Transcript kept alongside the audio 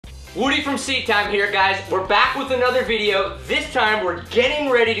Woody from Seat Time here, guys. We're back with another video. This time we're getting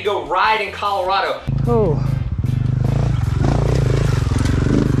ready to go ride in Colorado. Oh.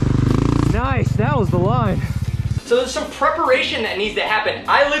 Nice, that was the line. So there's some preparation that needs to happen.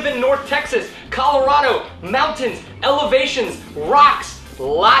 I live in North Texas, Colorado, mountains, elevations, rocks,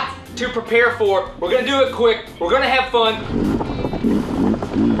 lot to prepare for. We're gonna do it quick, we're gonna have fun.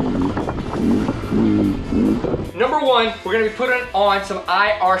 Number one, we're gonna be putting on some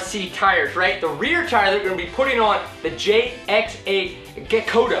IRC tires, right? The rear tire that we're gonna be putting on the JX8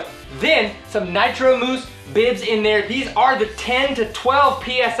 Dakota. Then some Nitro Moose bibs in there. These are the 10 to 12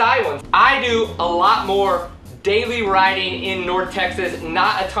 PSI ones. I do a lot more daily riding in North Texas,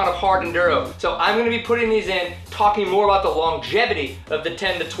 not a ton of hard enduro. So I'm gonna be putting these in, talking more about the longevity of the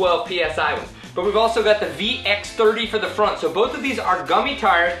 10 to 12 PSI ones. But we've also got the VX30 for the front. So both of these are gummy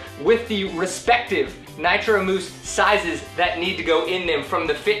tires with the respective Nitro Moose sizes that need to go in them from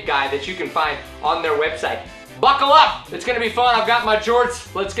the fit guide that you can find on their website. Buckle up, it's gonna be fun. I've got my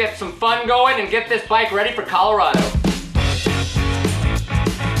jorts. Let's get some fun going and get this bike ready for Colorado.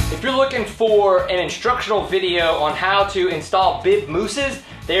 If you're looking for an instructional video on how to install bib mooses,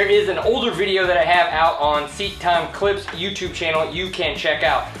 there is an older video that I have out on Seat Time Clips YouTube channel you can check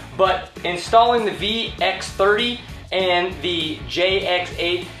out. But installing the VX30 and the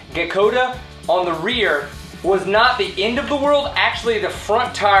JX8 Dakota on the rear was not the end of the world. Actually, the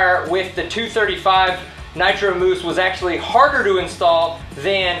front tire with the 235 Nitro Moose was actually harder to install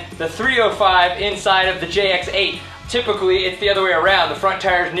than the 305 inside of the JX8. Typically, it's the other way around. The front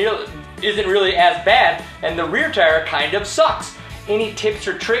tire isn't really as bad, and the rear tire kind of sucks. Any tips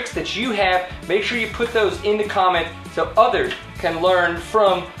or tricks that you have, make sure you put those in the comments so others can learn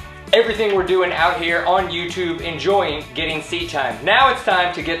from everything we're doing out here on YouTube, enjoying getting seat time. Now it's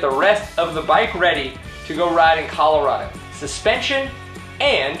time to get the rest of the bike ready to go ride in Colorado. Suspension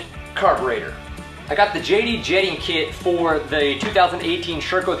and carburetor. I got the JD jetting kit for the 2018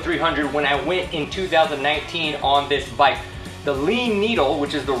 Sherco 300 when I went in 2019 on this bike. The lean needle,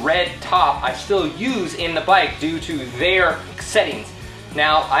 which is the red top, I still use in the bike due to their settings.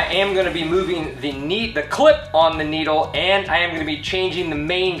 Now, I am gonna be moving the clip on the needle, and I am gonna be changing the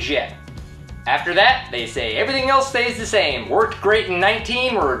main jet. After that, they say everything else stays the same. Worked great in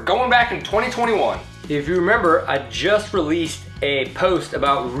 19, we're going back in 2021. If you remember, I just released a post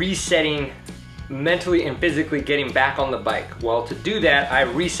about resetting mentally and physically getting back on the bike. Well, to do that, I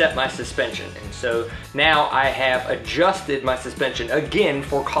reset my suspension. And so now I have adjusted my suspension again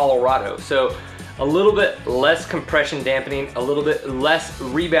for Colorado. So a little bit less compression dampening, a little bit less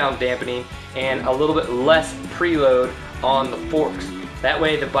rebound dampening, and a little bit less preload on the forks. That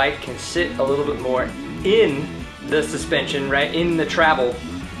way the bike can sit a little bit more in the suspension, right, in the travel,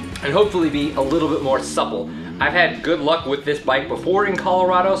 and hopefully be a little bit more supple. I've had good luck with this bike before in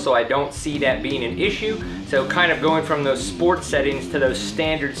Colorado, so I don't see that being an issue. So kind of going from those sport settings to those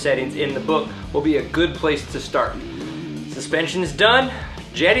standard settings in the book will be a good place to start. Suspension's done,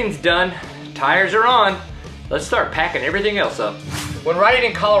 jetting's done, tires are on. Let's start packing everything else up. When riding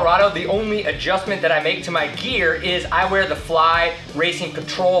in Colorado, the only adjustment that I make to my gear is I wear the Fly Racing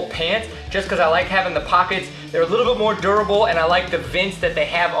Patrol pants just because I like having the pockets. They're a little bit more durable, and I like the vents that they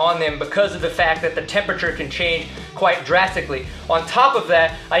have on them because of the fact that the temperature can change quite drastically. On top of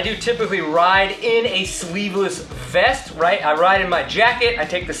that, I do typically ride in a sleeveless vest, right? I ride in my jacket, I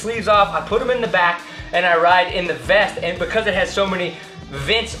take the sleeves off, I put them in the back, and I ride in the vest. And because it has so many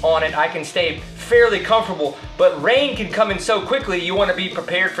vents on it, I can stay fairly comfortable, but rain can come in so quickly, you want to be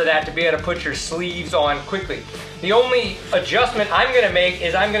prepared for that to be able to put your sleeves on quickly. The only adjustment I'm going to make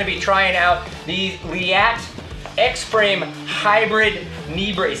is I'm going to be trying out these Liat X-Frame hybrid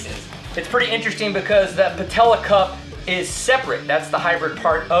knee braces. It's pretty interesting because the patella cup is separate. That's the hybrid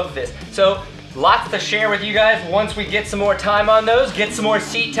part of this. So lots to share with you guys once we get some more time on those, get some more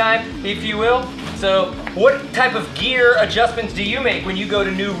seat time, if you will. So what type of gear adjustments do you make when you go to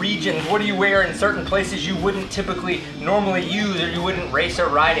new regions? What do you wear in certain places you wouldn't typically normally use or you wouldn't race or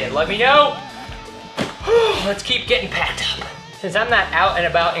ride in? Let me know. Let's keep getting packed up. Since I'm not out and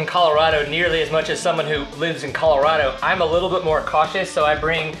about in Colorado nearly as much as someone who lives in Colorado, I'm a little bit more cautious, so I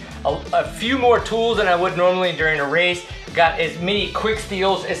bring a few more tools than I would normally during a race. Got as many quick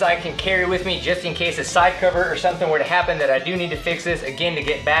steels as I can carry with me just in case a side cover or something were to happen that I do need to fix this again to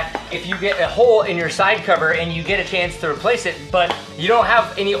get back. If you get a hole in your side cover and you get a chance to replace it, but you don't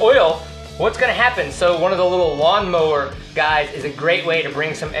have any oil, what's gonna happen? So one of the little lawnmower guys is a great way to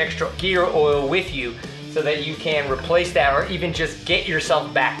bring some extra gear oil with you so that you can replace that or even just get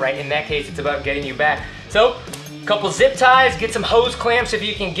yourself back, right? In that case, it's about getting you back. So, a couple zip ties, get some hose clamps if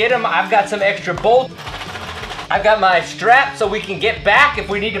you can get them. I've got some extra bolts. I've got my strap so we can get back if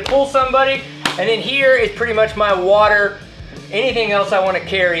we need to pull somebody. And then here is pretty much my water, anything else I want to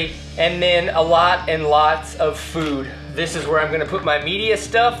carry, and then a lot and lots of food. This is where I'm gonna put my media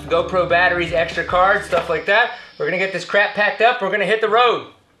stuff, GoPro batteries, extra cards, stuff like that. We're gonna get this crap packed up, we're gonna hit the road.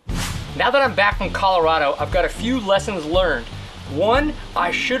 Now that I'm back from Colorado, I've got a few lessons learned. One,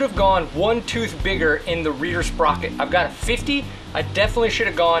 I should have gone one tooth bigger in the rear sprocket. I've got a 50, I definitely should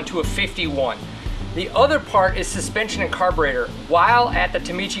have gone to a 51. The other part is suspension and carburetor. While at the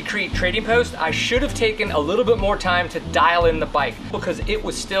Tamichi Creek trading post, I should have taken a little bit more time to dial in the bike because it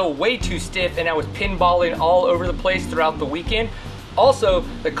was still way too stiff and I was pinballing all over the place throughout the weekend. Also,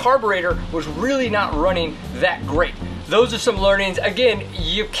 the carburetor was really not running that great. Those are some learnings. Again,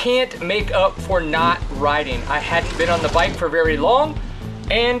 you can't make up for not riding. I hadn't been on the bike for very long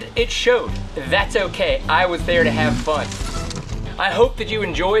and it showed. That's okay, I was there to have fun. I hope that you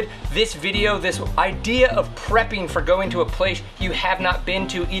enjoyed this video, this idea of prepping for going to a place you have not been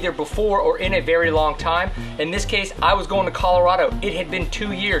to either before or in a very long time. In this case, I was going to Colorado. It had been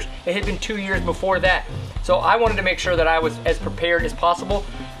 2 years. It had been 2 years before that. So I wanted to make sure that I was as prepared as possible.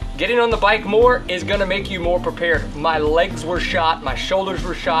 Getting on the bike more is gonna make you more prepared. My legs were shot, my shoulders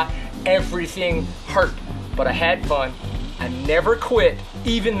were shot, everything hurt, but I had fun. I never quit,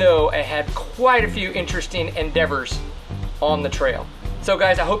 even though I had quite a few interesting endeavors on the trail. So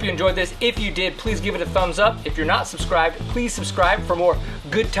guys, I hope you enjoyed this. If you did, please give it a thumbs up. If you're not subscribed, please subscribe for more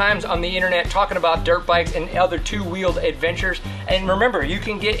good times on the internet talking about dirt bikes and other two-wheeled adventures. And remember, you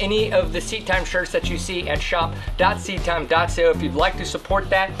can get any of the Seat Time shirts that you see at shop.seattime.co if you'd like to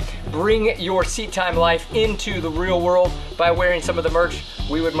support that. Bring your Seat Time life into the real world by wearing some of the merch.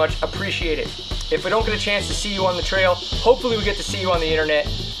 We would much appreciate it. If we don't get a chance to see you on the trail, hopefully we get to see you on the internet.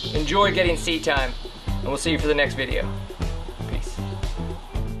 Enjoy getting Seat Time, and we'll see you for the next video.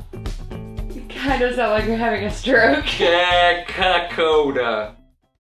 Kind of sound like you're having a stroke. Coda.